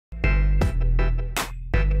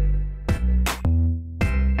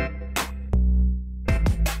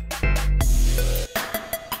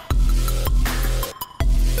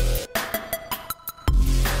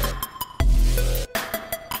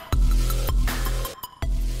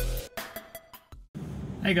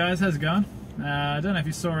Hey guys, how's it going? I don't know if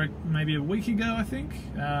you saw it maybe a week ago, I think,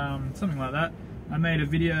 something like that. I made a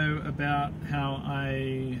video about how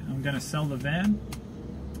I'm going to sell the van.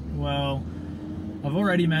 Well, I've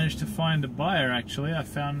already managed to find a buyer actually. I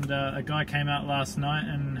found a guy came out last night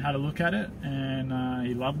and had a look at it, and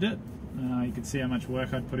he loved it. You could see how much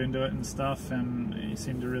work I'd put into it and stuff, and he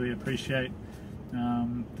seemed to really appreciate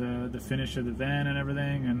the finish of the van and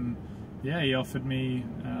everything. And yeah, he offered me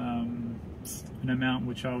an amount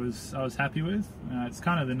which I was happy with. It's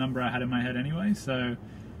kind of the number I had in my head anyway, so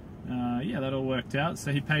yeah, that all worked out.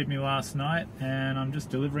 So he paid me last night, and I'm just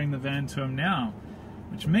delivering the van to him now,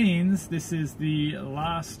 which means this is the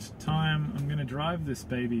last time I'm going to drive this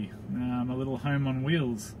baby, a little home on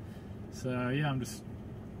wheels. So yeah, I'm just,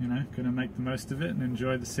 you know, going to make the most of it and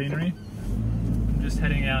enjoy the scenery. I'm just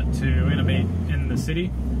heading out to, we're going to meet in the city,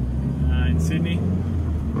 in Sydney,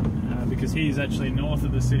 because he's actually north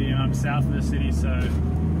of the city and I'm south of the city, so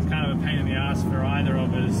it's kind of a pain in the ass for either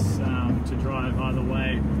of us to drive either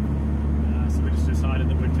way. So we just decided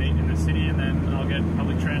that we'd meet in the city, and then I'll get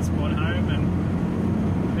public transport home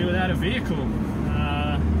and be without a vehicle.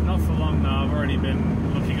 Not for long though. I've already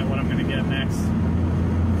been looking at what I'm going to get next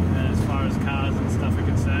as far as cars and stuff are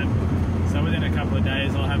concerned. So within a couple of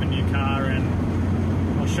days I'll have a new car,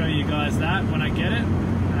 and I'll show you guys that when I get it.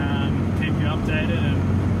 Keep you updated, and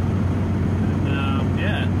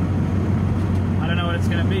yeah, I don't know what it's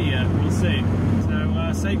going to be yet. We'll see.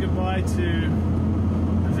 So say goodbye to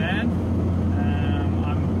the van.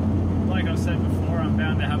 Like I've said before, I'm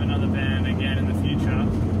bound to have another van again in the future.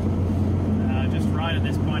 Just right at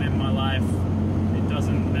this point in my life, it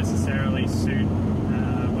doesn't necessarily suit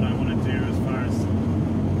what I want to do as far as,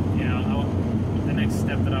 you know, the next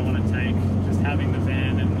step that I want to take. Just having the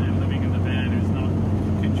van and living in the van is not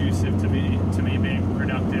conducive to me being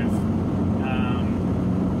productive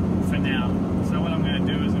for now. So what I'm going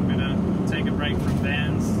to do is I'm going to take a break from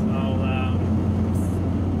vans. I'll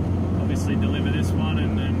obviously deliver this one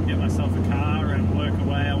and get myself a car and work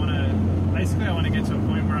away. I want to get to a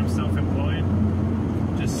point where I'm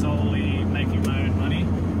self-employed, just solely making my own money,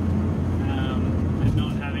 and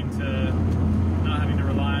not having to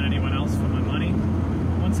rely on anyone else for my money.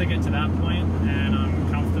 Once I get to that point and I'm